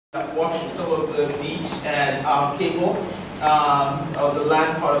Watching some of the beach and cable, or the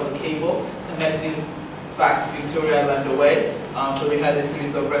land part of the cable, connecting back to Victoria Island away. So we had a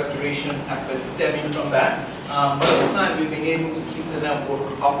series of restoration efforts stemming from that. But over time, we've been able to keep the network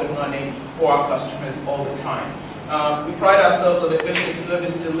up and running for our customers all the time. We pride ourselves on efficient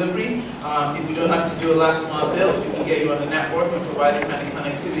service delivery. If we don't have to do a last mile build, we can get you on the network and provide the kind of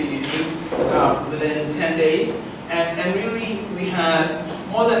connectivity you need within 10 days. And really, we had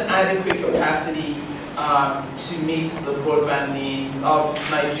more than adequate capacity to meet the broadband needs of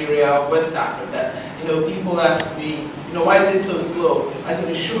Nigeria, West Africa. People ask me, why is it so slow? I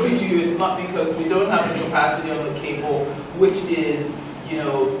can assure you it's not because we don't have the capacity on the cable, which is,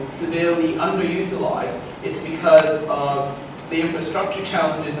 severely underutilized. It's because of the infrastructure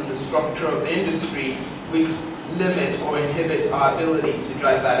challenges and the structure of the industry, which limit or inhibit our ability to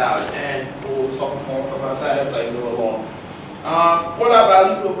drive that out. And we'll talk more about that as I go along. What our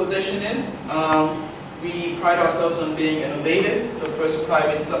value proposition is, we pride ourselves on being innovative, the first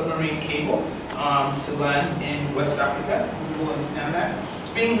private submarine cable to land in West Africa. People understand that.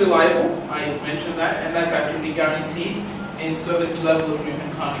 Being reliable, I mentioned that, and that's actually guaranteed in service level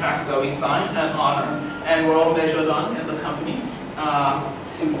agreement contracts that we sign and honor, and we're all measured on in the company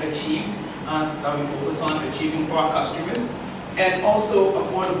to achieve, that we focus on achieving for our customers, and also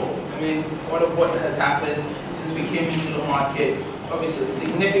affordable. Part of what has happened since we came into the market, obviously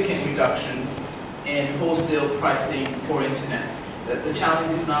significant reductions in wholesale pricing for internet. The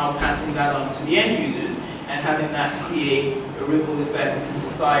challenge is now passing that on to the end users and having that create a ripple effect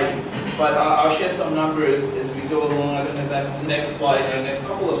in society. But I'll share some numbers as we go along. I don't know if that's the next slide, and a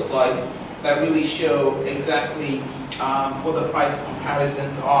couple of slides that really show exactly what the price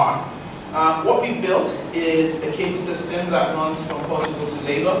comparisons are. What we built is a cable system that runs from Portugal to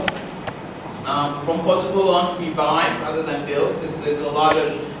Lagos. From Portugal on, we buy rather than build, because there's a lot of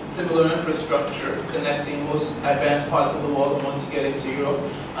similar infrastructure connecting most advanced parts of the world once you get into Europe.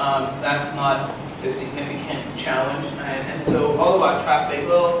 That's not a significant challenge. And so all of our traffic,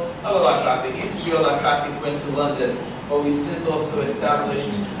 well, not all our traffic, used to be all our traffic went to London, but we've since also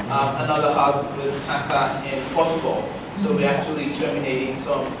established another hub with Tata in Portugal. So we're actually terminating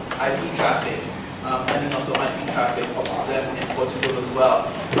some IP traffic, and also IP traffic up to them in Portugal as well.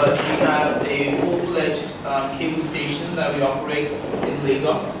 But we have a full-fledged cable station that we operate in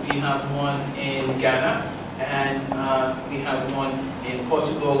Lagos. We have one in Ghana, and we have one in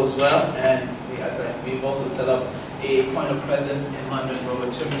Portugal as well. And we've also set up a point of presence in London where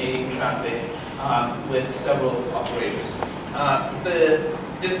we're terminating traffic with several operators. The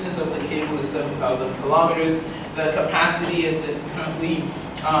distance of the cable is 7,000 kilometers. The capacity as it's currently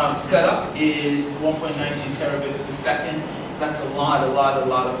set up is 1.92 terabits per second. That's a lot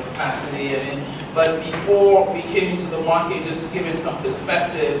of capacity. But before we came into the market, just to give it some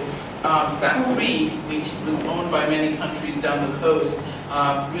perspective, SAT3, which was owned by many countries down the coast,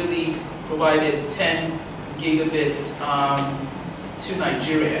 really provided 10 gigabits to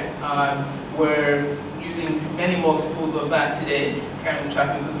Nigeria. We're using many multiples of that today, carrying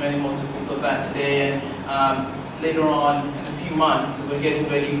traffic with many multiples of that today, and later on in a few months, we're getting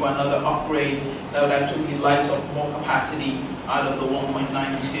ready for another upgrade that would actually light up more capacity out of the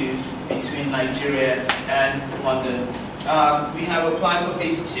 1.92 between Nigeria and London. We have applied for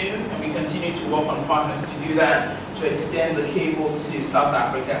phase 2, and we continue to work on partners to do that, to extend the cable to South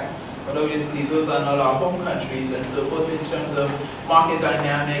Africa. But obviously, those are not our home countries, and so both in terms of market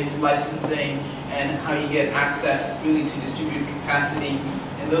dynamics, licensing, and how you get access really to distribute capacity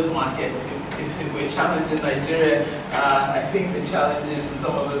in those markets. If we're challenged in Nigeria, I think the challenges in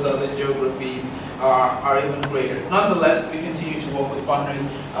some of those other geographies are even greater. Nonetheless, we continue to work with partners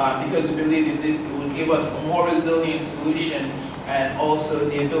because we believe it will give us a more resilient solution and also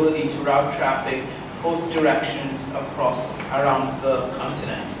the ability to route traffic both directions around the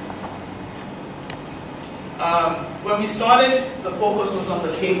continent. When we started, the focus was on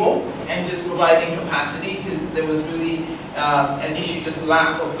the cable and just providing capacity, because there was really an issue, just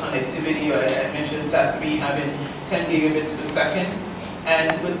lack of connectivity. I mentioned SAT3 having 10 gigabits per second.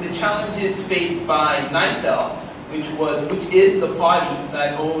 And with the challenges faced by Nitel, which is the party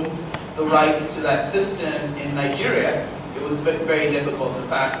that owns the rights to that system in Nigeria, it was very difficult. In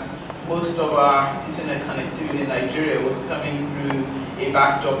fact, most of our internet connectivity in Nigeria was coming through a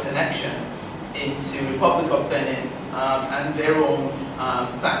backdoor connection into Republic of Benin and their own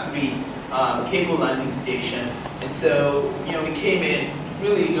SAT3 cable landing station. And so, we came in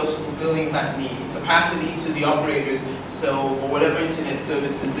really just fulfilling that need, capacity to the operators, so for whatever internet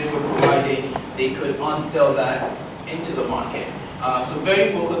services they were providing, they could on-sell that into the market. So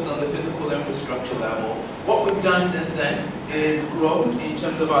very focused on the physical infrastructure level. What we've done since then is grown in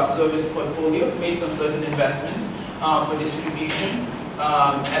terms of our service portfolio, made some certain investments for distribution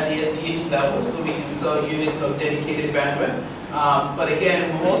at the SDH level, so we can sell units of dedicated bandwidth. But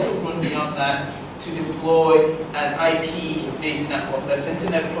again, we've also grown beyond that to deploy an IP-based network, that's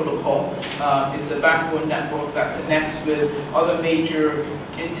Internet Protocol. It's a backbone network that connects with other major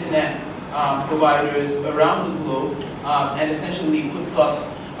Internet providers around the globe, and essentially puts us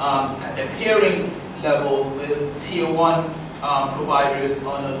at a peering level with Tier 1 providers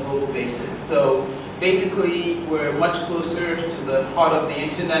on a global basis. So basically, we're much closer to the heart of the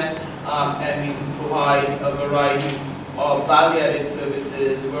Internet, and we can provide a variety of value-added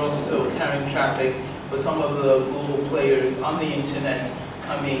services. We're also carrying traffic for some of the global players on the Internet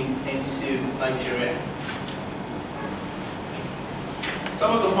coming into Nigeria.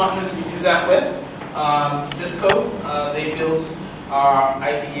 Some of the partners we do that with, Cisco, they built our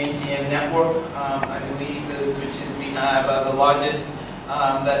IP-NGN network. I believe the switches we have are the largest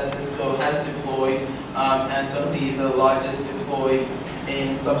that Cisco has deployed, and certainly the largest deployed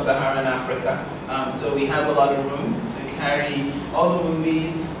in sub-Saharan Africa. So we have a lot of room to carry all the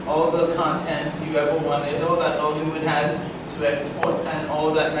movies, all the content you ever wanted, all that Hollywood has to export, and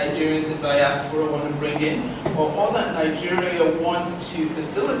all that Nigerians in diaspora want to bring in, or all that Nigeria wants to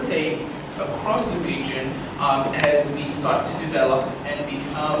facilitate across the region as we start to develop and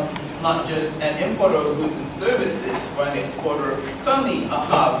become not just an importer of goods and services, but an exporter, certainly a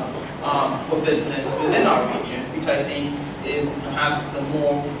hub for business within our region, which I think is perhaps the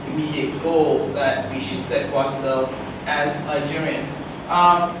more immediate goal that we should set for ourselves as Nigerians.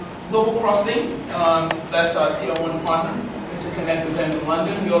 Global Crossing, that's our Tier 1 partner, to connect with them in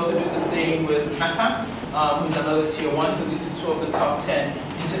London. We also do the same with Tata, who's another Tier 1, so these are two of the top 10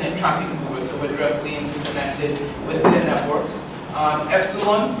 internet traffic movers, so we're directly interconnected with their networks.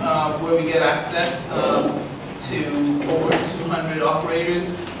 Epsilon, where we get access to over 200 operators.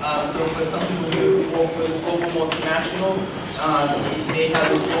 So for some people who work with global multinationals, you may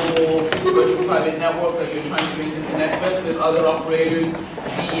have a global virtual private network that you're trying to interconnect with other operators,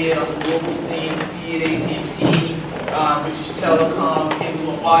 be it on the global scene, be it AT&T, British Telecom,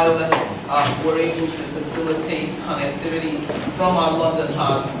 Cable and Wireless. We're able to facilitate connectivity from our London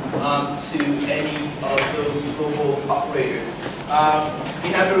hub to any of those global operators.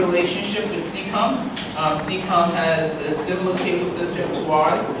 We have a relationship with CCOM. CCOM has a similar cable system to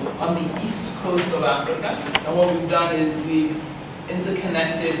ours on the east coast of Africa. And what we've done is we've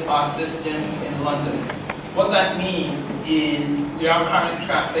interconnected our system in London. What that means is we are carrying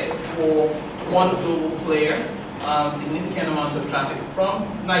traffic for one global player, significant amounts of traffic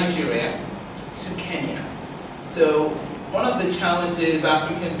from Nigeria to Kenya. So one of the challenges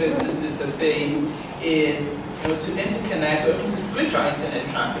African businesses have faced is to interconnect or to switch our internet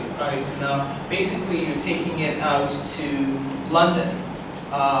traffic right now. Basically, you're taking it out to London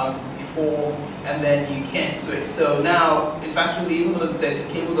before, and then you can't switch. So now it's actually, even though the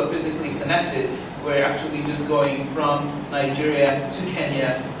cables are physically connected, we're actually just going from Nigeria to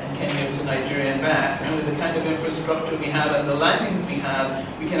Kenya and Kenya to Nigeria and back. And with the kind of infrastructure we have and the landings we have,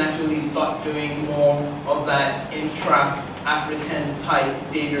 we can actually start doing more of that intra-African type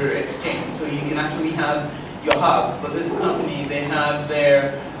data exchange. So you can actually have your hub, but this company, they have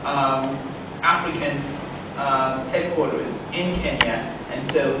their African headquarters in Kenya,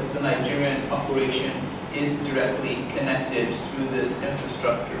 and so the Nigerian operation is directly connected through this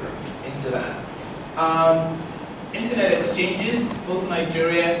infrastructure into that. Internet exchanges, both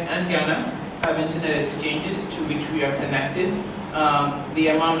Nigeria and Ghana have internet exchanges to which we are connected.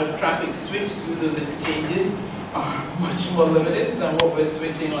 The amount of traffic switched through those exchanges are much more limited than what we're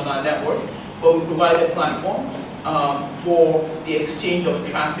switching on our network, but we provide a platform for the exchange of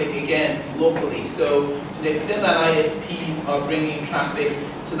traffic, again, locally. So to the extent that ISPs are bringing traffic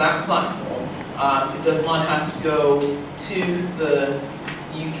to that platform, it does not have to go to the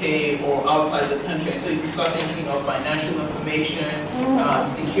UK or outside the country. And so you can start thinking of financial information,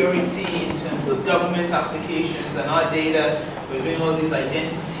 security in terms of government applications and our data. We're doing all these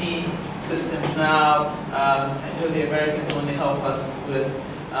identity systems now. I know the Americans only help us with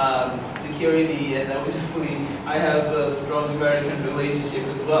security, and obviously I have a strong American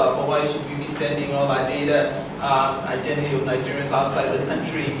relationship as well, but why should we be sending all our data, identity of Nigerians outside the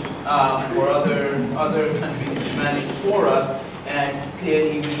country for other countries to manage for us? And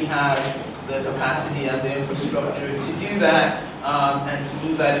clearly we have the capacity and the infrastructure to do that, and to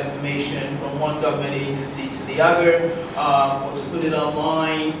move that information from one government agency to the other, or to put it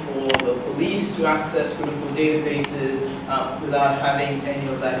online for the police to access critical databases without having any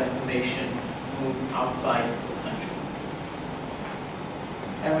of that information move outside the country.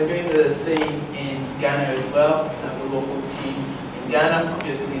 And we're doing the same in Ghana as well. We have a local team in Ghana.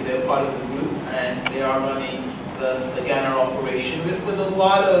 Obviously, they're part of the group, and they are running the Ghana operation with a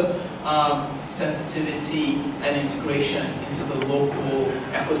lot of sensitivity and integration into the local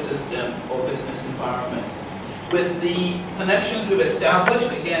ecosystem or business environment. With the connections we've established,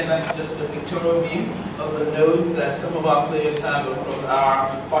 again, that's just a pictorial view of the nodes that some of our players have across,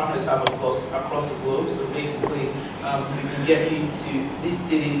 our partners have across the globe. So basically, we can get you to these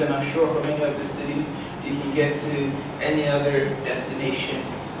cities, and I'm sure from any of the cities, you can get to any other destination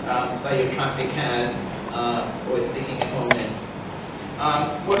that your traffic has or is seeking a home in.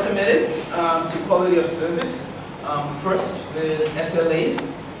 We're committed to quality of service. First, with SLAs.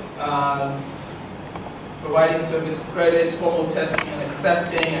 Providing service credits, formal testing and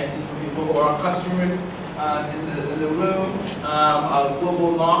accepting. I see some people who are customers in the room. Our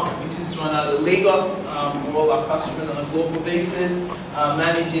global NOC, which is run out of Lagos, for all our customers on a global basis,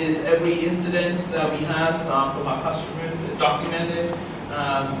 manages every incident that we have from our customers, documented.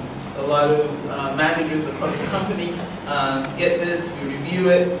 A lot of managers across the company get this, we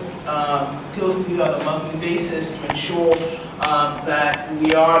review it closely on a monthly basis to ensure that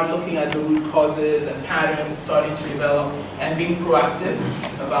we are looking at the root causes and patterns starting to develop and being proactive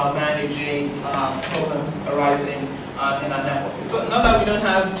about managing problems arising in our network. So not that we don't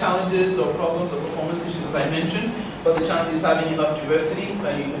have challenges or problems or performance issues as I mentioned, but the challenge is having enough diversity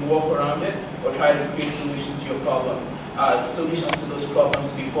that you can walk around it or try to create solutions to your problems. Solutions to those problems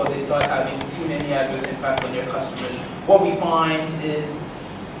before they start having too many adverse impacts on your customers. What we find is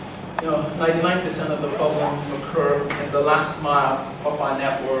 99% of the problems occur in the last mile of our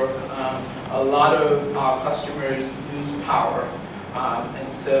network. A lot of our customers lose power, and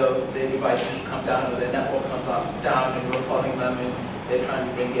so their devices come down or their network comes down, and we're calling them and they're trying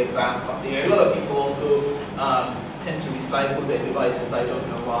to bring it back up the air. A lot of people also tend to recycle their devices. I don't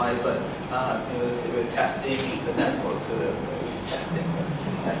know why, but they were testing the network, so they're testing.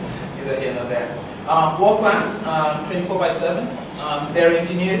 That's neither here nor there. World class, 24/7. There are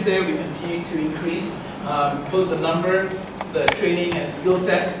engineers there. We continue to increase both the number, the training and skill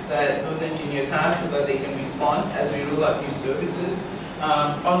set that those engineers have so that they can respond as we roll out new services.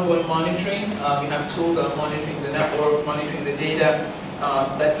 Ongoing monitoring. We have tools that are monitoring the network, monitoring the data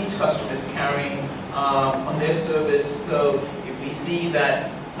that each customer is carrying on their service. So if we see that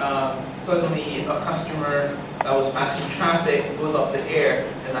suddenly a customer that was passing traffic goes off the air,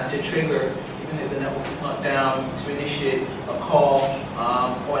 then that's a trigger, even if the network is not down, to initiate a call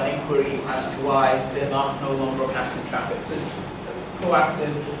or an inquiry as to why they're no longer passing traffic. So it's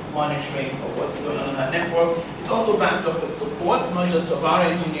proactive monitoring of what's going on in our network. It's also backed up with support, not just of our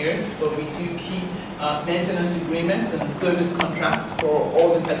engineers, but we do keep maintenance agreements and service contracts for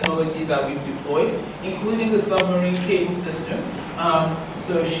all the technology that we've deployed, including the submarine cable system.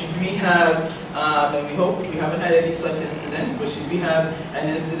 So should we have, and we hope we haven't had any such incidents, but should we have an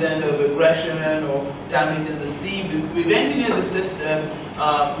incident of aggression or damage in the sea, we've engineered the system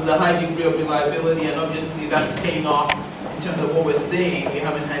with a high degree of reliability, and obviously that's paying off in terms of what we're seeing. We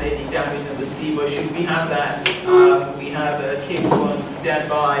haven't had any damage in the sea, but should we have that, we have a cable on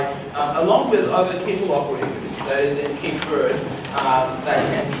standby, along with other cable operators that is in Cape Verde, that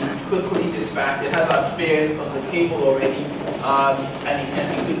can be quickly dispatched. It has our spares on the cable already, and it can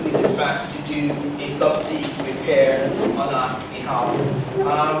be quickly dispatched to do a subsea repair on our behalf.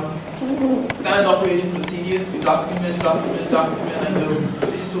 Standard operating procedures, we document. I know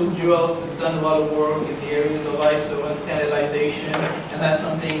Digital Jewels has done a lot of work in the areas of ISO and standardization, and that's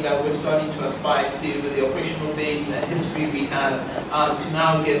something that we're starting to aspire to with the operational base and history we have to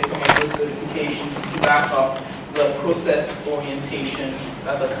now get some of those certifications to back up the process orientation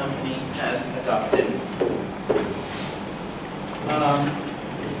that the company has adopted.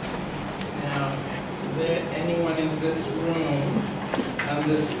 Now, is there anyone in this room on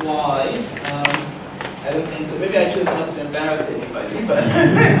this slide? I don't think so. Maybe I chose not to embarrass anybody, but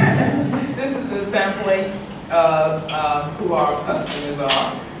this is a sampling of who our customers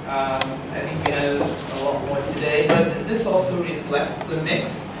are. I think we have a lot more today, but this also reflects the mix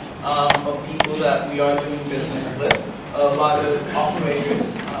of people that we are doing business with. A lot of operators,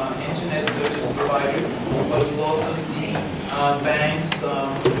 internet service providers, but we'll also see banks,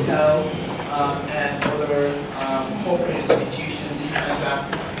 hotels, and other corporate institutions in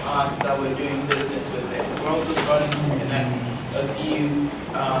transact that we're doing business with them. We're also starting to connect a few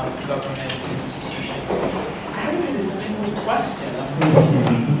government institutions. I have a simple question.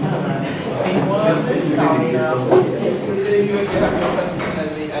 You have your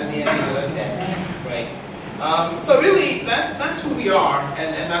question at the end of it. Okay, great. So really, that's who we are,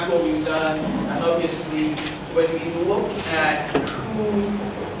 and that's what we've done. And obviously, when we look at who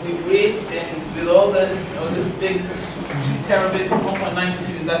we've reached, and with all this, this big 2 terabits,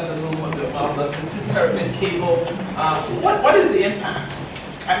 1.92, that's a little bit about less than 2 terabit cable. What is the impact?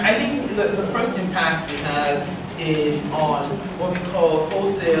 I think the first impact we have is on what we call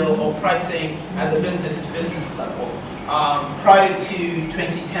wholesale or pricing at the business-to-business level. Prior to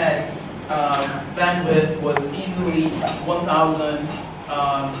 2010, bandwidth was easily $1,000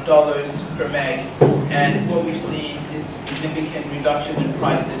 per meg, and what we've seen is significant reduction in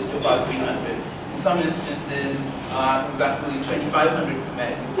prices to about 300. In some instances, it was actually 2,500 per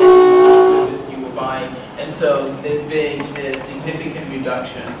meg service you were buying, and so there's been a significant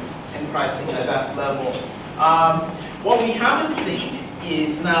reduction in pricing at that level. What we haven't seen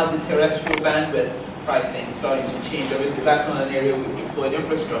is now the terrestrial bandwidth pricing starting to change. Obviously, that's not an area we've deployed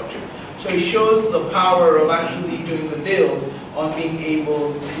infrastructure. So it shows the power of actually doing the build on being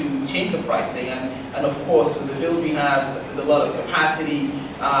able to change the pricing. And of course, with the build we have, there's a lot of capacity,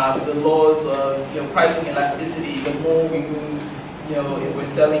 the laws of pricing elasticity. The more we move, if we're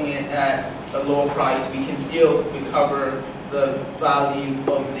selling it at a lower price, we can still recover the value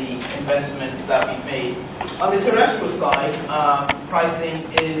of the investments that we made. On the terrestrial side, pricing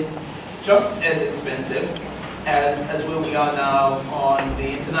is just as expensive as where we are now on the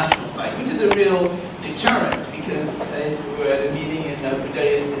international side, which is a real deterrent, because we were at a meeting in Abuja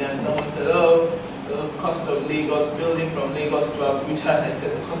and someone said, oh, the cost of Lagos, building from Lagos to Abuja, I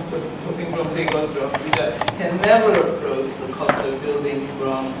said the cost of building from Lagos to Abuja can never approach the cost of building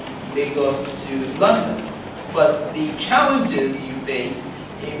from Lagos to London. But the challenges you face,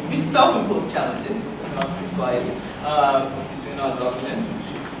 with self-imposed challenges in our society, between our governments,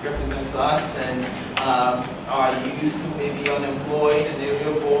 represents us and our youth who may be unemployed and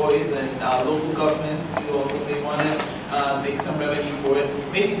area boys, and our local governments who also may want to make some revenue for it,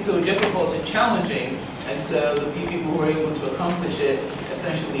 make it so difficult and challenging, and so the people who are able to accomplish it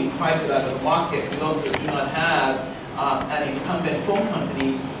essentially price it out of the market. We also do not have an incumbent phone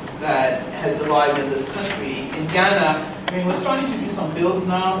company that has survived in this country. In Ghana, we're starting to do some builds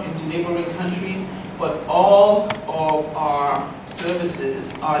now into neighboring countries, but all of our services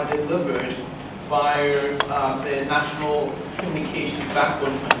are delivered via the National Communications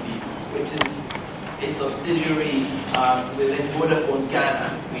Backbone Company, which is a subsidiary within Vodafone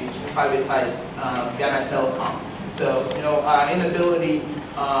Ghana, which privatized Ghana Telecom. So, our inability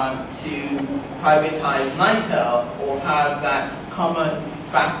to privatize NITEL or have that common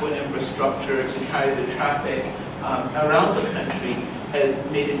backbone infrastructure to carry the traffic around the country has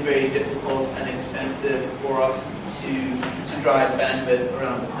made it very difficult and expensive for us to drive bandwidth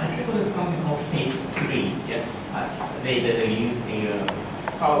around the country. For this company called Phase 3, yes, they use the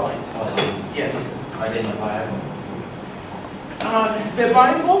power lines. Yes. Are they not viable? They're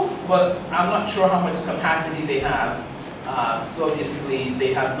viable, but I'm not sure how much capacity they have. So obviously,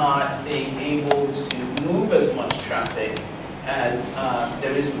 they have not been able to move as much traffic as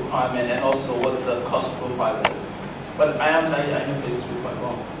there is requirement, and also what the cost profile is. But I know Phase 3 quite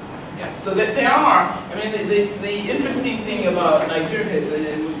well. Yeah. So they are. I mean, the interesting thing about Nigeria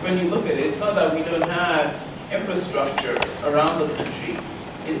is when you look at it, it's not that we don't have infrastructure around the country.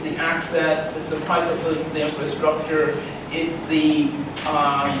 It's the access, it's the price of the infrastructure, it's the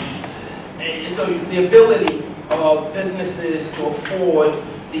ability of businesses to afford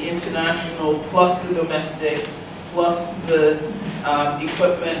the international plus the domestic plus the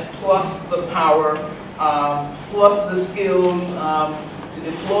equipment plus the power plus the skills to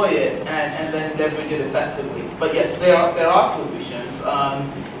deploy it and then leverage it effectively. But yes, there are solutions.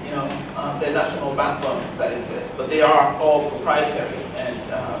 There are national backbones that exist, but they are all proprietary, and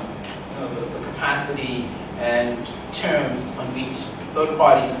the capacity and terms on which third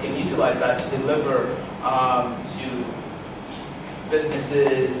parties can utilize that to deliver to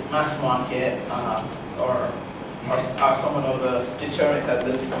businesses, mass market, are somewhat of a deterrent at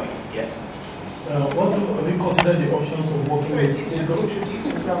this point. Yes. What do we consider the options of working with?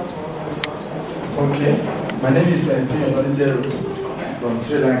 Okay. My name is Funke from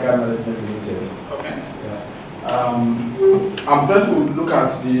Sri Lanka Management Limited. Okay. Yeah. I'm trying to look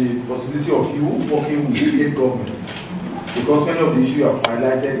at the possibility of you working with state government, because many of the issues you have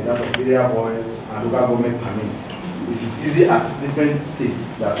highlighted is that of area boys and local government permits. It is easy at different states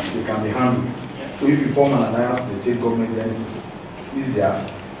that they can be handled. So if you form an alliance with the state government, then it's easier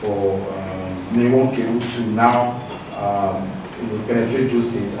for anyone to now penetrate those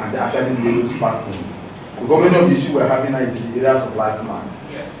states and actually be able to spark in. The government of the issue we're having now is the areas of last man.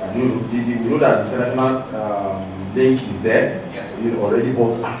 Yes. And we know that the international link is there. Yes. Already,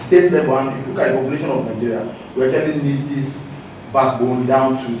 but at state level, and if you look at the population of Nigeria, we actually need this backbone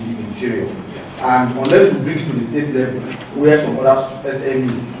down to the interior. And unless we bring it to the state level, where some other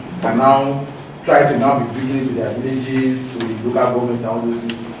SMEs can now try to now be bringing it to their villages, to the local government and all those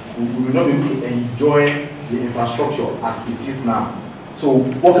things, we will not be able to enjoy the infrastructure as it is now. So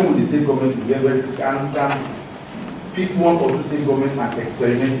working with the state government is very can pick one or two state governments and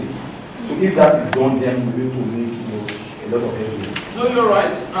experiment it. So if that is done, then we'll be able to make a lot of headway. No, you're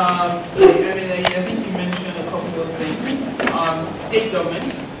right. I think you mentioned a couple of things. State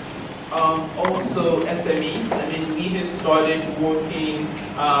government, also SMEs. We have started working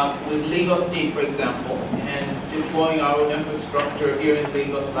with Lagos State, for example, and deploying our own infrastructure here in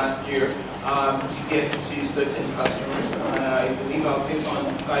Lagos last year to get to certain customers. I believe I'll pick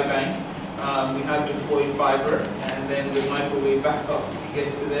on Skybank. We have deployed fiber, and then with microwave backup to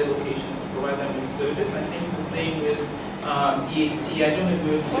get to their locations to provide them with service. I think the same with EAT. I don't know if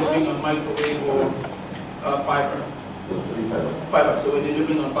we're delivering on microwave or fiber. Fiber. So we're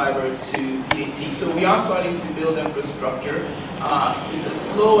delivering on fiber to EAT. So we are starting to build infrastructure. It's a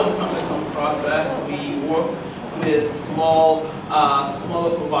slow and cumbersome process. We work with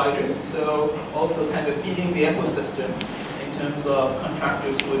smaller providers, so also kind of feeding the ecosystem in terms of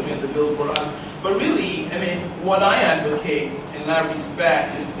contractors who are doing the build for us. But really, what I advocate in that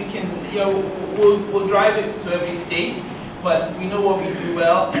respect is we can, we'll drive it to every state, but we know what we do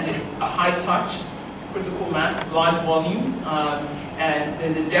well, and it's a high touch, critical mass, large volumes, and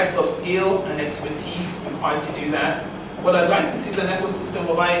there's a depth of skill and expertise required to do that. What I'd like to see is an ecosystem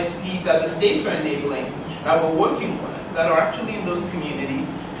of ISPs that the states are enabling, that we're working with, that are actually in those communities,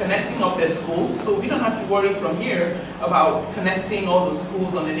 connecting up their schools, so we don't have to worry from here about connecting all the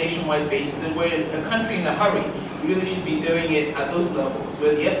schools on a nationwide basis. And we're a country in a hurry. We really should be doing it at those levels,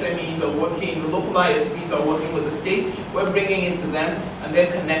 where the SMEs are working, the local ISPs are working with the state. We're bringing it to them, and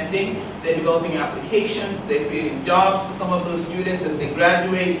they're connecting. They're developing applications. They're creating jobs for some of those students as they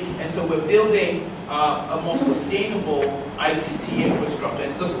graduate. And so we're building a more sustainable ICT infrastructure.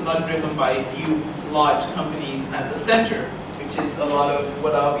 It's just not driven by a few large companies at the center, which is a lot of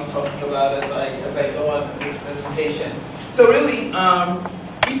what I'll be talking about as I go on in this presentation. So really,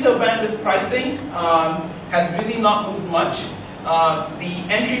 retail bandwidth pricing has really not moved much. The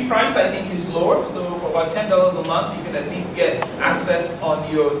entry price, I think, is lower. So for about $10 a month, you can at least get access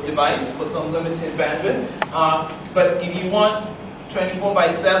on your device for some limited bandwidth. But if you want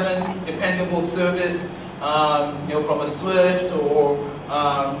 24/7 dependable service, from a Swift or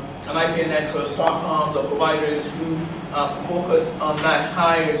an IPNX or Stockholms or providers who focus on that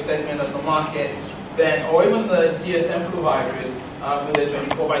higher segment of the market, then, or even the GSM providers with their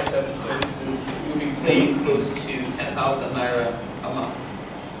 24/7 services, you'll be paying close to 10,000 Naira a month.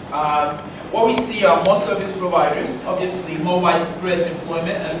 What we see are more service providers, obviously more widespread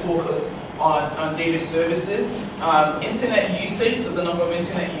deployment and focus on data services. Internet usage, so the number of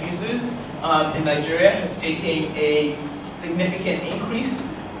internet users in Nigeria has taken a significant increase,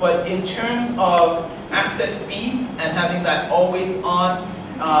 but in terms of access speeds and having that always on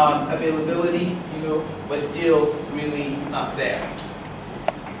availability, we're still really not there.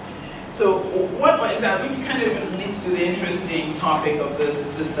 So what exactly kind of leads to the interesting topic of this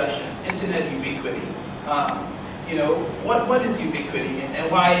session, internet ubiquity. What is ubiquity,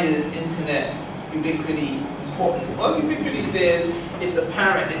 and why is internet ubiquity important? Well, ubiquity says it's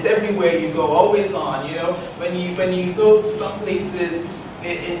apparent, it's everywhere you go, always on. When you go to some places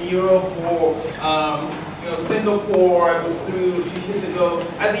in Europe or Singapore, I was through a few years ago,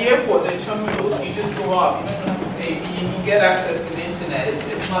 at the airport, the terminals, you just go up, you don't have to pay, you get access to the internet,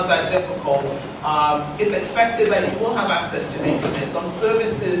 it's not that difficult. It's expected that you will have access to the internet. Some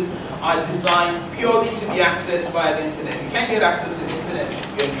services are designed purely to be accessed via the internet. You can't get access to the internet,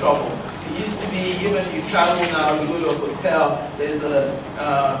 you're in trouble. It used to be, even if you travel now, you go to a hotel, there's a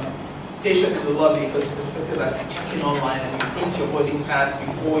station in the lobby because it's expected that you check in online and you print your boarding pass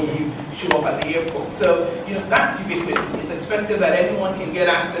before you show up at the airport. So, that's ubiquitous. It's expected that anyone can get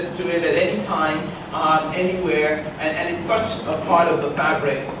access to it at any time, anywhere, and it's such a part of the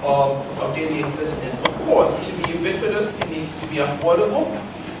fabric of daily existence. Of course, it should be ubiquitous, it needs to be affordable,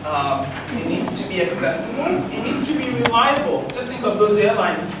 it needs to be accessible, it needs to be reliable. Just think of those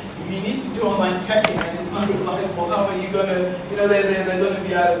airlines. You need to do online checking and it's not reliable, how are you going to, they're going to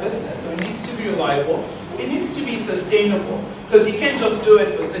be out of business. So it needs to be reliable. It needs to be sustainable, because you can't just do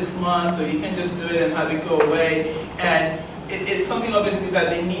it for 6 months, or you can't just do it and have it go away. And it's something obviously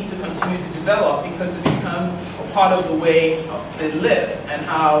that they need to continue to develop, because it becomes a part of the way they live and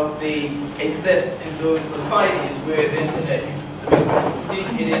how they exist in those societies where the internet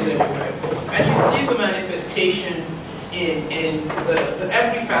it is everywhere. And you see the manifestations in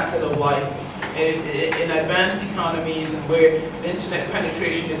every facet of life, in advanced economies and where the internet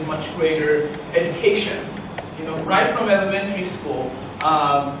penetration is much greater, education. You know, right from elementary school,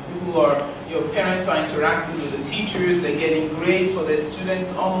 parents are interacting with the teachers, they're getting grades for their students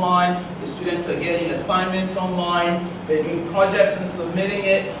online, the students are getting assignments online, they're doing projects and submitting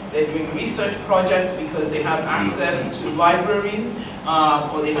it, they're doing research projects because they have access to libraries,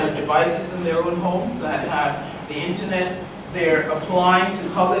 or they have devices in their own homes that have the internet. They're applying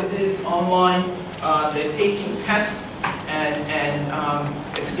to colleges online, they're taking tests and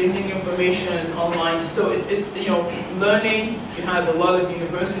exchanging information online. So it's learning. You have a lot of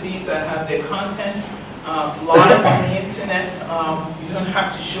universities that have their content live on the internet. You don't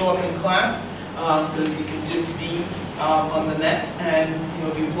have to show up in class because you can just be on the net and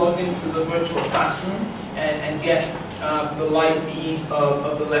be plugged into the virtual classroom and get the live feed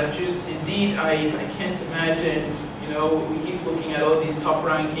of the lectures. Indeed, I can't imagine. We keep looking at all these top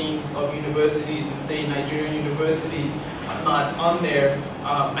rankings of universities and say Nigerian universities are not on there.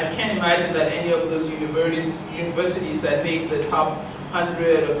 I can't imagine that any of those universities that make the top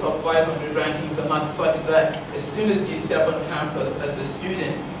 100 or top 500 rankings are not such that as soon as you step on campus as a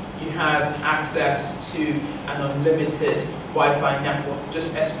student, you have access to an unlimited Wi-Fi network just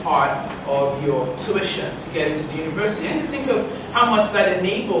as part of your tuition to get into the university. And just think of how much that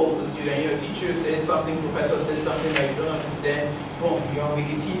enables a student. Teacher says something, professor says something that you don't understand. Boom, you're on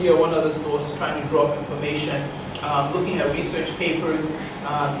Wikipedia, one other source, trying to draw up information, looking at research papers.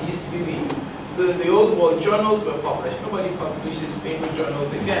 It used to be the old world journals were published. Nobody publishes paper journals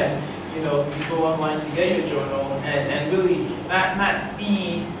again. You go online to get your journal, and really that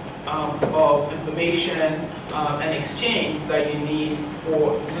feed of information and exchange that you need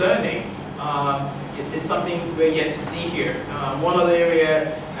for learning is something we're yet to see here. One other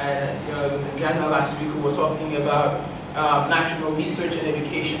area, it was in Ghana last week, we were talking about national research and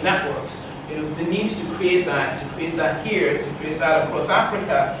education networks. The need to create that here, to create that across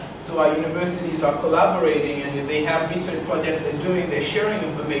Africa, so our universities are collaborating, and if they have research projects they're doing, they're sharing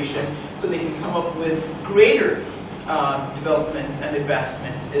information so they can come up with greater developments and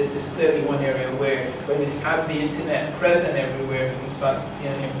advancements. Is clearly one area where when you have the internet present everywhere, we start to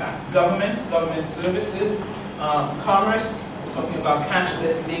see an impact. Government services, commerce, we're talking about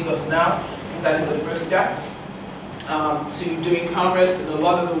cashless Lagos now, and that is the first step to doing commerce. In a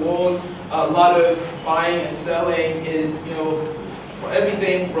lot of the world, a lot of buying and selling is, for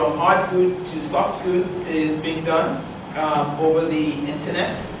everything from hard goods to soft goods is being done over the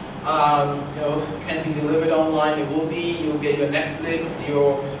internet. Can be delivered online. It will be. You'll get your Netflix,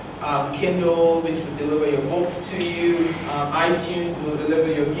 your Kindle, which will deliver your books to you. iTunes will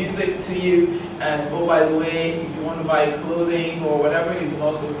deliver your music to you. And oh, by the way, if you want to buy clothing or whatever, you can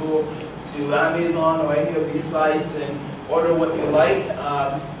also go to Amazon or any of these sites and order what you like.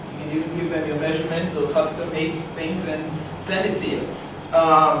 You can even give them your measurements. They'll custom make things and send it to you.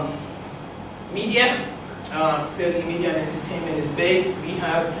 Media. Clearly, media and entertainment is big. We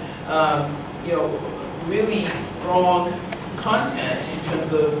have, really strong content in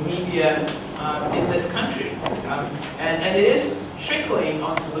terms of media in this country, and it is trickling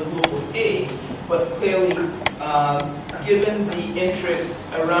onto the global stage. But clearly, given the interest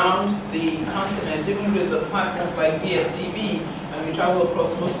around the continent, even with the platforms like DSTV, and we travel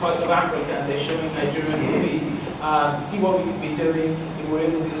across most parts of Africa, and they're showing Nigerian movies. See what we could be doing if we're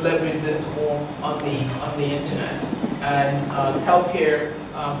able to leverage this more on the internet. And healthcare,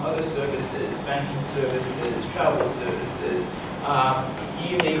 other services, banking services, travel services,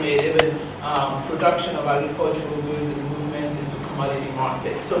 you name it, even production of agricultural goods and movement into commodity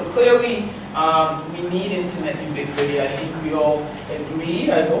markets. So clearly, we need internet ubiquity. I think we all agree,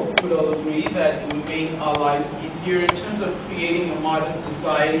 I hope we would all agree, that it would make our lives easier in terms of creating a modern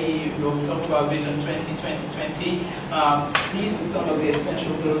society. We talk about Vision 2020. These are some of the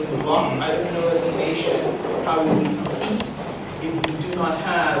essential building blocks. I don't know as a nation how we will compete if we do not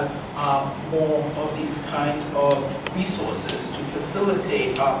have more of these kinds of resources to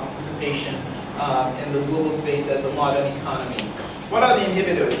facilitate our participation in the global space as a modern economy. What are the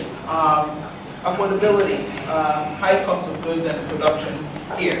inhibitors? Affordability, high cost of goods and production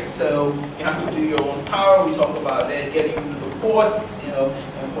here. So you have to do your own power. We talk about that, getting through the ports,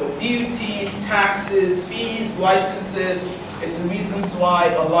 import duties, taxes, fees, licenses. It's the reasons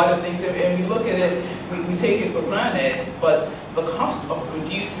why a lot of things, and we look at it, we take it for granted, but the cost of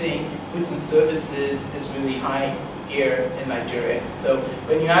producing goods and services is really high here in Nigeria. So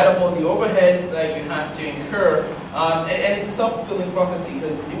when you add up all the overhead that you have to incur, and it's a self-fulfilling prophecy,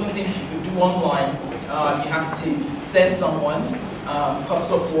 because even things you could do online, you have to send someone. Cost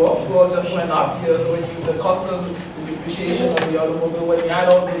of work just went up. So when the cost of the depreciation of the automobile, when you add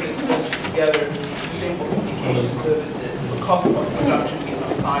all these expenses together the same for communication services, the cost of production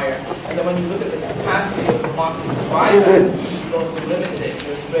becomes higher. And then when you look at the capacity of the market to buy that, it's also limited.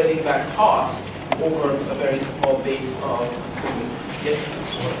 You're spreading that cost over a very small base of consumers. Yes?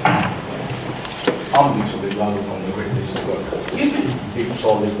 I'm Victor Lado from the Great Place to Work. Excuse me?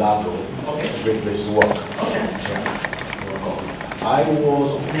 Victor Lado, Okay. Great Place to Work. Okay. Yeah. Welcome. I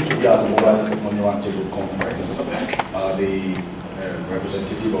was opportunity to be at the Mobile Money Roundtable conference. Okay. The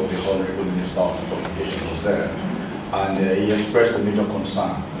representative of the Honorable Minister of Communications was there, and he expressed a major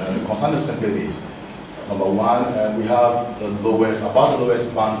concern. The concern is simply this. Number one, we have about the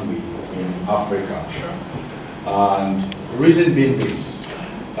lowest bandwidth in Africa. Sure. And reason being this,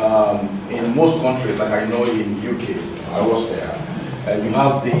 in most countries, like I know in UK, I was there, you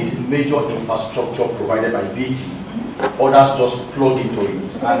have the major infrastructure provided by BT. Others just plug into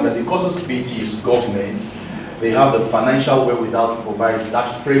it. And because it's BT is government, they have the financial wherewithal to provide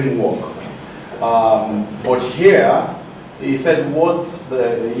that framework. But here, he said what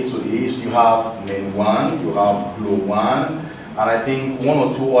the issue is, you have Main 1, you have Glo 1, and I think one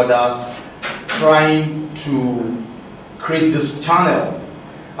or two others trying to create this channel.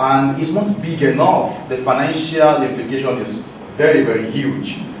 And it's not big enough. The financial implication is very, very huge.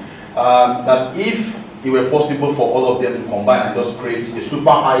 That if it were possible for all of them to combine and just create a super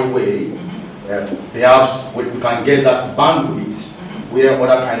highway, perhaps we can get that bandwidth where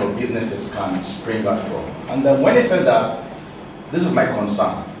other kind of businesses can spring that from. And then when he said that, this is my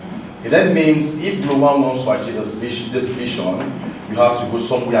concern. It then means if Global wants to achieve this vision, you have to go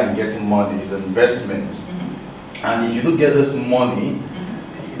somewhere and get money. It's an investment. And if you do get this money,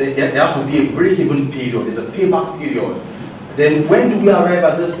 there has to be a break-even period. There's a payback period. Then when do we arrive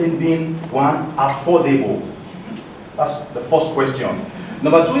at this thing being, one, affordable? That's the first question.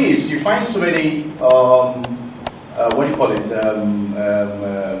 Number two is, you find so many, what do you call it,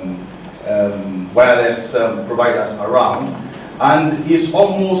 wireless providers around, and it's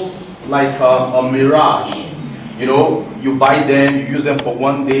almost like a mirage. You know, you buy them, you use them for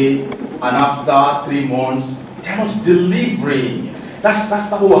one day, and after 3 months, they're not delivering. That's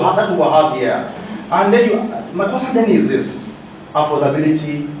what we have here. And then my question then is this: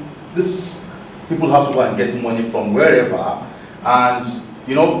 affordability. This people have to go and get money from wherever, and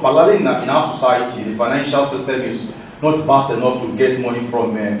you know, particularly in our society, the financial system is not vast enough to get money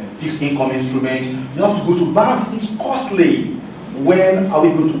from fixed income instruments. You have to go to banks. It's costly. When are we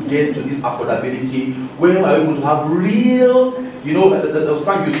going to get to this affordability? When are we going to have real, you know, the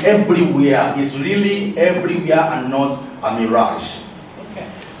span is everywhere. It's really everywhere and not a mirage. Okay.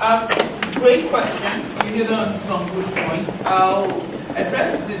 Great question. You hit on some good points. I'll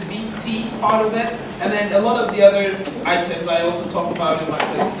address the BT part of it, and then a lot of the other items I also talk about in my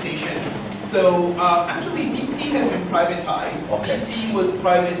presentation. So actually, BT has been privatized. Okay. BT was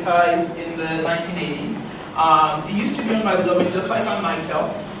privatized in the 1980s. It used to be owned by the government, just like on Nitel.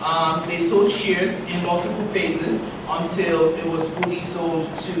 They sold shares in multiple phases until it was fully sold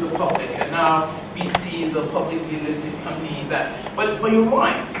to the public. And now BT is a publicly listed company. But you're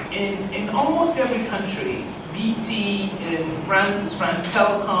right. In almost every country, BT in France is France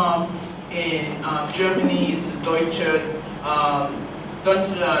Telecom. In Germany, it's Deutsche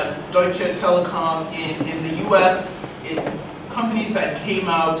Telekom. In the U.S., it's companies that came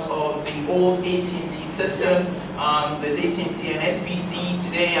out of the old AT&T system. There's AT&T and SBC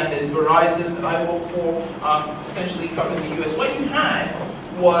today, and there's Verizon that I work for, essentially covering the U.S. What you had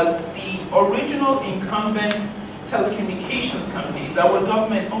was the original incumbent telecommunications companies that were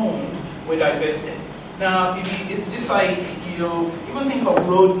government-owned were divested. Now, it's just like, even think of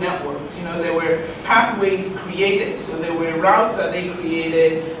road networks. There were pathways created. So there were routes that they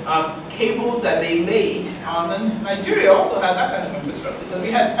created, cables that they laid. And Nigeria also had that kind of infrastructure. So we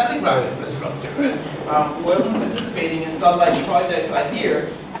had telegraph infrastructure. We were participating in satellite projects like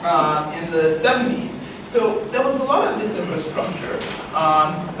here in the 70s. So there was a lot of this infrastructure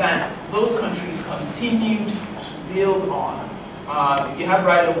that those countries continued to build on. You have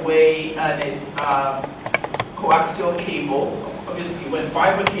right of way and it's coaxial cable. Obviously, when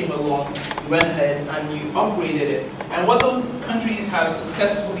fiber came along, you went ahead and you upgraded it. And what those countries have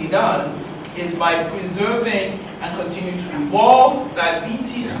successfully done is by preserving and continuing to evolve that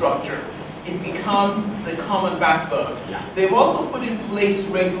BT structure, it becomes the common backbone. They've also put in place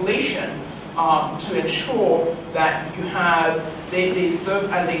regulation to ensure that they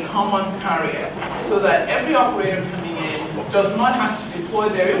serve as a common carrier, so that every operator coming in does not have to deploy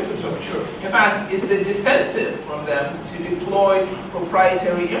their infrastructure. In fact, it's a disincentive from them to deploy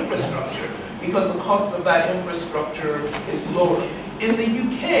proprietary infrastructure because the cost of that infrastructure is lower. In the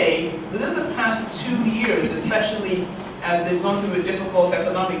UK, within the past 2 years, especially as they've gone through a difficult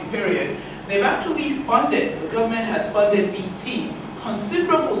economic period, they've actually funded, the government has funded BT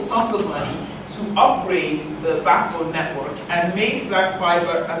considerable sums of money to upgrade the backbone network and make black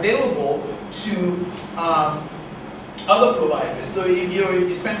fiber available to other providers. So if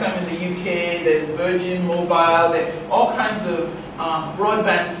you spend time in the UK, there's Virgin Mobile, there's all kinds of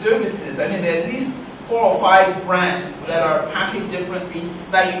broadband services. I mean, there's at least 4 or 5 brands that are packaged differently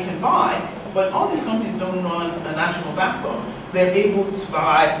that you can buy, but all these companies don't run a national backbone. They're able to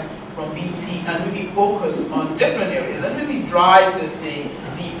buy from BT and really focus on different areas and really drive this thing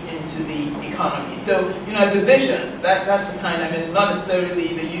deep into the economy. So, as a vision, that's the kind, not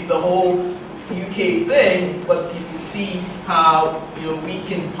necessarily the whole UK thing, but you can see how, we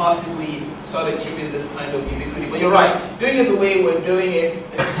can possibly start achieving this kind of ubiquity. But you're right, doing it the way we're doing it,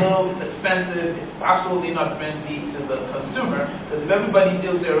 it's slow, it's expensive, it's absolutely not friendly to the consumer, because if everybody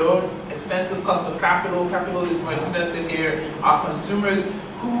builds their own expensive cost of capital is more expensive here. Our consumers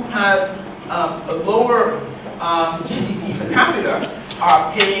who have a lower GDP per capita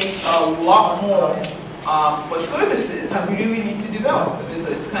are paying a lot more for services that we really need to develop.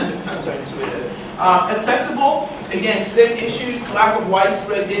 It's kind of counterintuitive. Accessible, again, same issues, lack of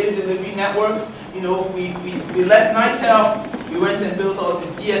widespread data delivery networks. We left NITEL, we went and built all this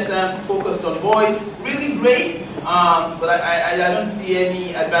GSM focused on voice, really great, but I don't see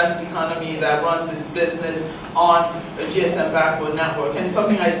any advanced economy that runs its business on a GSM backbone network. And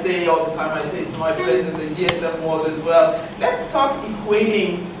something I say all the time, I say to my friends in the GSM world as well, let's stop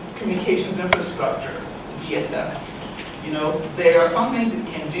equating communications infrastructure with GSM. There are some things it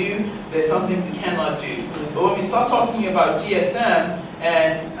can do, there are some things it cannot do. But when we start talking about GSM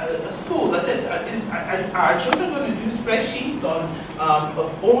and schools, I said, are children going to do spreadsheets on a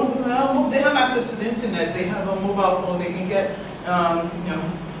phone? Well, they have access to the internet, they have a mobile phone, they can get,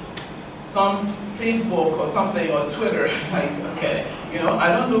 some Facebook or something or Twitter. I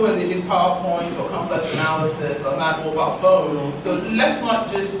don't know whether they did PowerPoint or complex analysis on that mobile phone. So let's not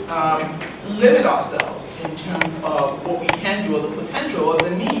just limit ourselves in terms of what we can do or the potential or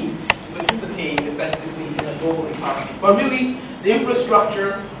the need to participate effectively in a global economy. But really, the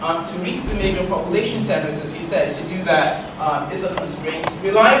infrastructure to reach the major population centers, as you said, to do that is a constraint.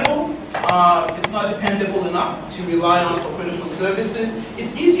 Reliable, it's not dependable enough to rely on for critical services.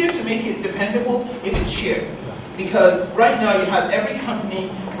 It's easier to make it dependable if it's shared. Because right now you have every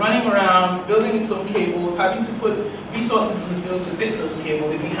company running around, building its own cables, having to put resources in the field to fix those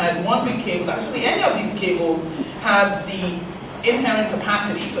cables. If we had one big cable, actually any of these cables have the inherent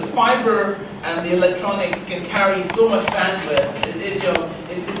capacity, because fiber and the electronics can carry so much bandwidth.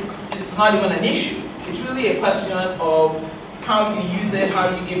 It's not even an issue. It's really a question of how you use it, how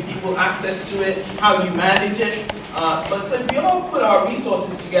you give people access to it, how you manage it. But so if we all put our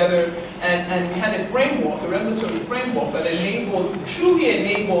resources together and we had a framework, a regulatory framework that truly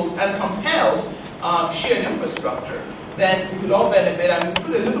enabled and compelled shared infrastructure, then we could all benefit and we could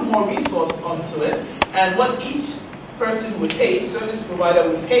put a little more resource onto it. And what each person would pay, service provider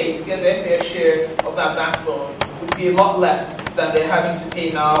would pay to get their fair share of that backbone would be a lot less than they're having to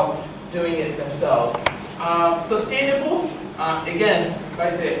pay now doing it themselves. Sustainable, again,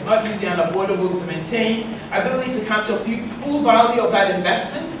 right there, not easy and affordable to maintain. Ability to capture full value of that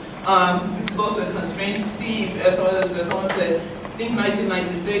investment, which is also a constraint. See, as someone said, think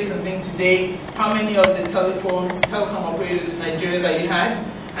 1996 and think today, how many of the telecom operators in Nigeria that you had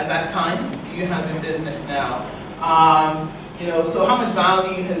at that time do you have in business now? So how much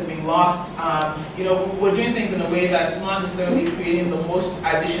value has been lost? We're doing things in a way that's not necessarily creating the most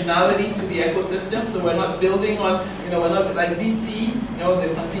additionality to the ecosystem. So we're not building on, we're not like BT, they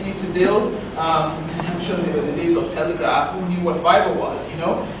continue to build. I'm sure there were the days of telegraph, who knew what fiber was,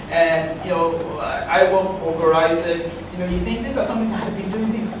 And, I work for Verizon, you think these are companies that have been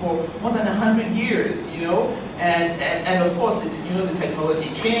doing things for more than 100 years, And of course, the technology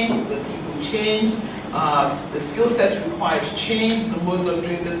changed, the people changed. The skill sets required change, the modes of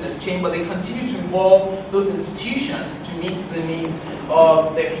doing business change, but they continue to evolve those institutions to meet the needs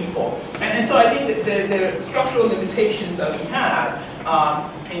of their people. And so I think that there are structural limitations that we have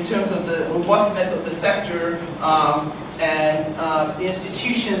in terms of the robustness of the sector and the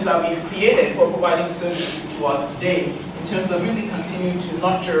institutions that we've created for providing services to us today, in terms of really continuing to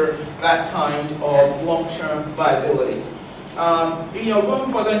nurture that kind of long-term viability.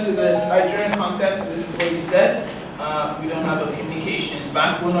 Going further into the Nigerian context, this is what you said. We don't have a communications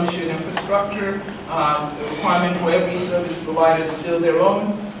backbone or shared infrastructure. The requirement for every service provider to build their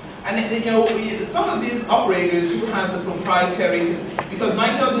own. And some of these operators who have the proprietary, because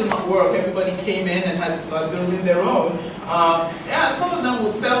NITEL did not work, everybody came in and had to start building their own. Some of them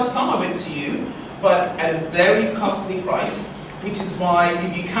will sell some of it to you, but at a very costly price. which is why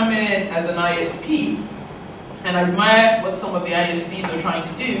if you come in as an ISP, and I admire what some of the ISPs are trying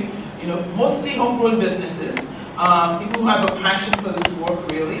to do, mostly homegrown businesses, people who have a passion for this work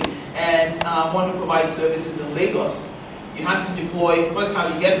really, and want to provide services in Lagos. You have to deploy, first how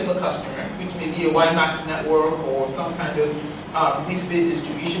you get to the customer, which may be a WiMAX network or some kind of lease-based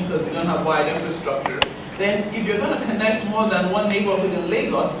distribution because we don't have wide infrastructure. Then if you're going to connect more than one neighborhood in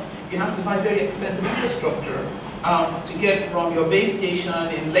Lagos, you have to buy very expensive infrastructure to get from your base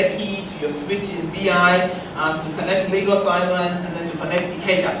station in Lekki to your switch in BI, to connect Lagos Island, and then to connect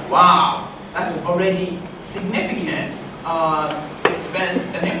Ikeja. Wow, that's already significant expense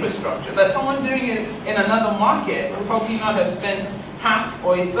and infrastructure that someone doing it in another market would probably not have spent half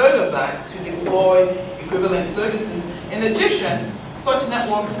or a third of that to deploy equivalent services. In addition, such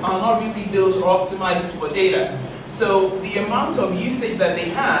networks are not really built or optimized for data. So the amount of usage that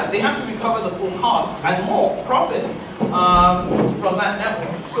they have to recover the full cost and more profit from that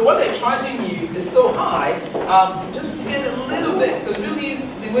network. So what they're charging you is so high just to get a little bit, because really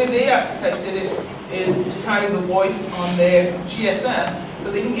the way they architected it is to carry the voice on their GSM. So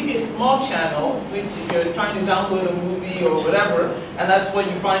they can give you a small channel, which if you're trying to download a movie or whatever, and that's what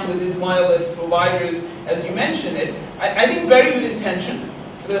you find with these wireless providers, as you mentioned it. I think very good intention.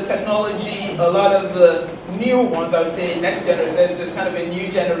 The technology, a lot of the new ones, I would say next generation, there's kind of a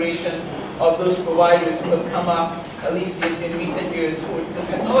new generation of those providers who have come up, at least in recent years. The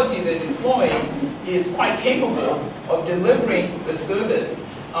technology they're deploying is quite capable of delivering the service,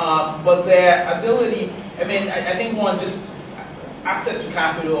 but their ability, I think just access to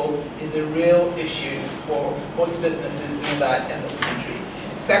capital is a real issue for most businesses doing that in this country.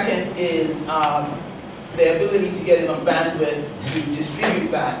 Second is the ability to get enough bandwidth to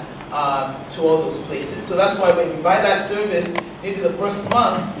distribute that to all those places. So that's why when you buy that service, maybe the first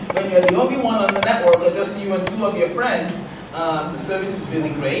month, when you're the only one on the network, or just you and two of your friends, the service is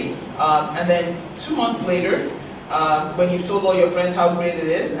really great. And then 2 months later, when you've told all your friends how great it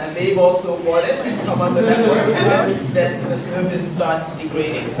is, and they've also bought it and come on the network, then the service starts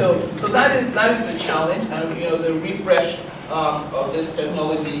degrading. So that is the challenge, and the refresh of this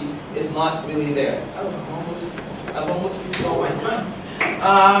technology is not really there. I've almost used all my time.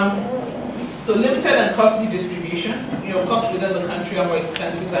 So limited and costly distribution. Costs within the country are more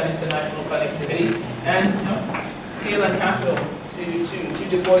expensive than international connectivity, and scale and capital to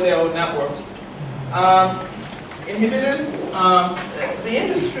deploy their own networks. Inhibitors. The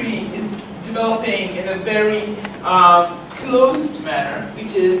industry is developing in a very closed manner,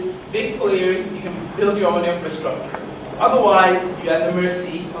 which is big players. You can build your own infrastructure. Otherwise, you're at the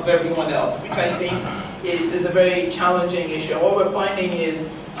mercy of everyone else, which I think is a very challenging issue. And what we're finding is,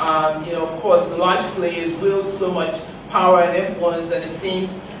 of course, the large players wield so much power and influence, and it seems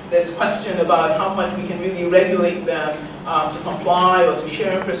there's question about how much we can really regulate them to comply or to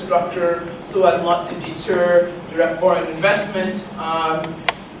share infrastructure so as not to deter direct foreign investment.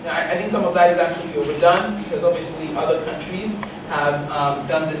 I think some of that is actually overdone because obviously other countries have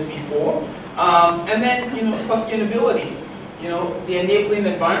done this before. And then, sustainability, the enabling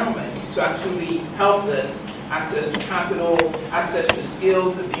environment to actually help this, access to capital, access to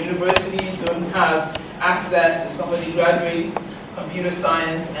skills. If the universities don't have access to somebody graduates computer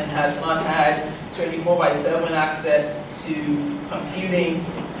science and has not had 24/7 access to computing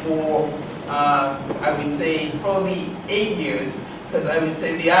for, I would say, probably 8 years, because I would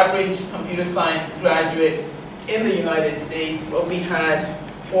say the average computer science graduate in the United States probably had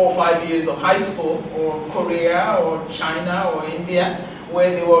 4 or 5 years of high school, or Korea, or China, or India,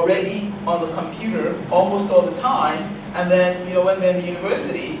 where they were already on the computer almost all the time. And then, when they're in the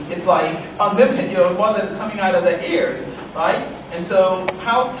university, it's like unlimited, more than coming out of their ears, right? And so,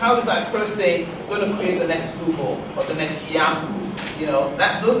 how is that per se going to create the next Google or the next Yahoo?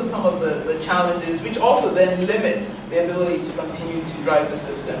 Those are some of the challenges, which also then limit the ability to continue to drive the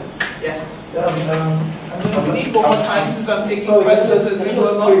system. Yes. I'm going to need more time since I'm taking questions as we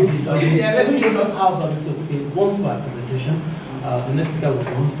go along. Let me just how about this? Okay, one for our presentation. The next speaker will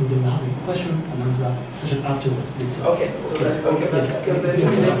go to the question and answer session afterwards, please. Okay, so let's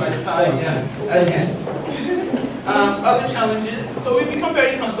take my time. Yeah. Okay. Other challenges. So we've become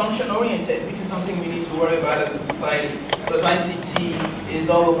very consumption oriented, which is something we need to worry about as a society, because ICT is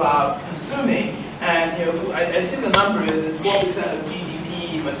all about consuming. And I see the number is 12% of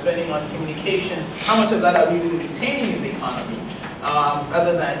GDP we're spending on communication. How much of that are we really retaining in the economy,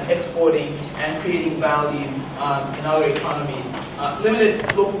 rather than exporting and creating value in other economies?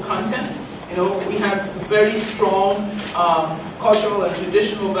 Limited local content. We have very strong cultural and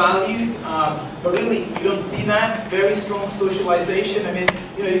traditional values, but really you don't see that. Very strong socialization.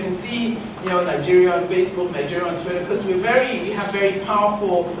 You can see, Nigeria on Facebook, Nigeria on Twitter, because we have very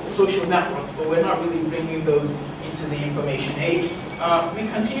powerful social networks, but we're not really bringing those into the information age. We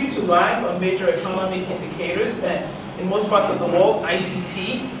continue to lag on major economic indicators, and in most parts of the world,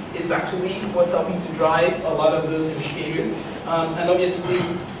 ICT is actually what's helping to drive a lot of those indicators. And obviously,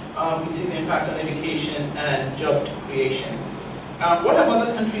 we see the impact on education and job creation. What have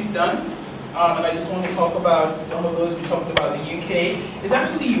other countries done? And I just want to talk about some of those. We talked about the UK. Is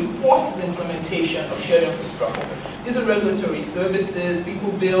actually you force the implementation of shared infrastructure. These are regulatory services.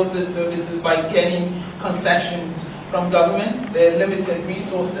 People build the services by getting concessions from government. They're limited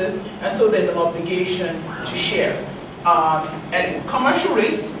resources, and so there's an obligation to share at commercial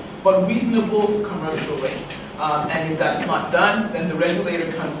rates, but reasonable commercial rates. And if that's not done, then the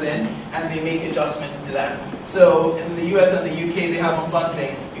regulator comes in and they make adjustments to that. So in the US and the UK, they have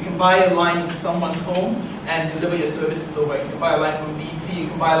unbundling. You can buy a line into someone's home and deliver your services over it. You can buy a line from BT, you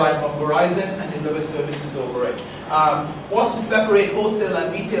can buy a line from Verizon and deliver services over it. Also to separate wholesale and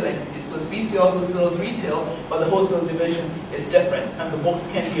retail entities, because BT also sells retail, but the wholesale division is different, and the books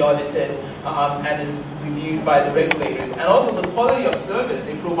can be audited and is reviewed by the regulators. And also the quality of service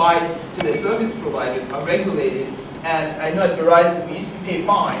they provide to their service providers are regulated. And I know at Verizon we used to pay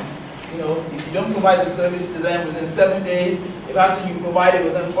fines. If you don't provide the service to them within 7 days, if after you provide it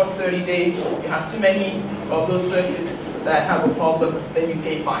within the first 30 days, you have too many of those circuits that have a problem, then you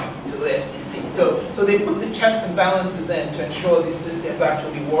pay fine to the FCC. So they put the checks and balances in to ensure these systems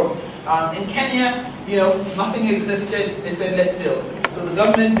actually work. In Kenya, nothing existed. They said, let's build. So the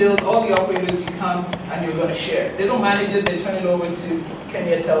government builds, all the operators, you come and you're going to share. They don't manage it, they turn it over to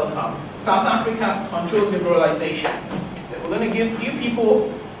Kenya Telecom. South Africa, control liberalization. So we're going to give you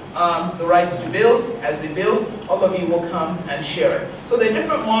people the rights to build. As they build, all of you will come and share it. So there are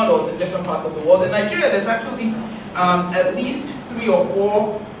different models in different parts of the world. In Nigeria, there's actually at least 3 or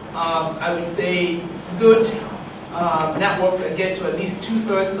 4, I would say, good networks that get to at least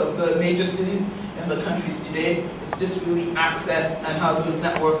 2/3 of the major cities in the countries today. It's just really access and how those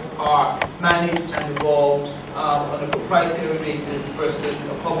networks are managed and evolved on a proprietary basis versus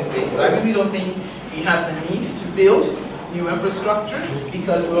a public basis. I really don't think we have the need to build new infrastructure,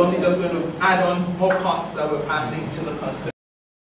 because we're only just going to add on more costs that we're passing to the consumer.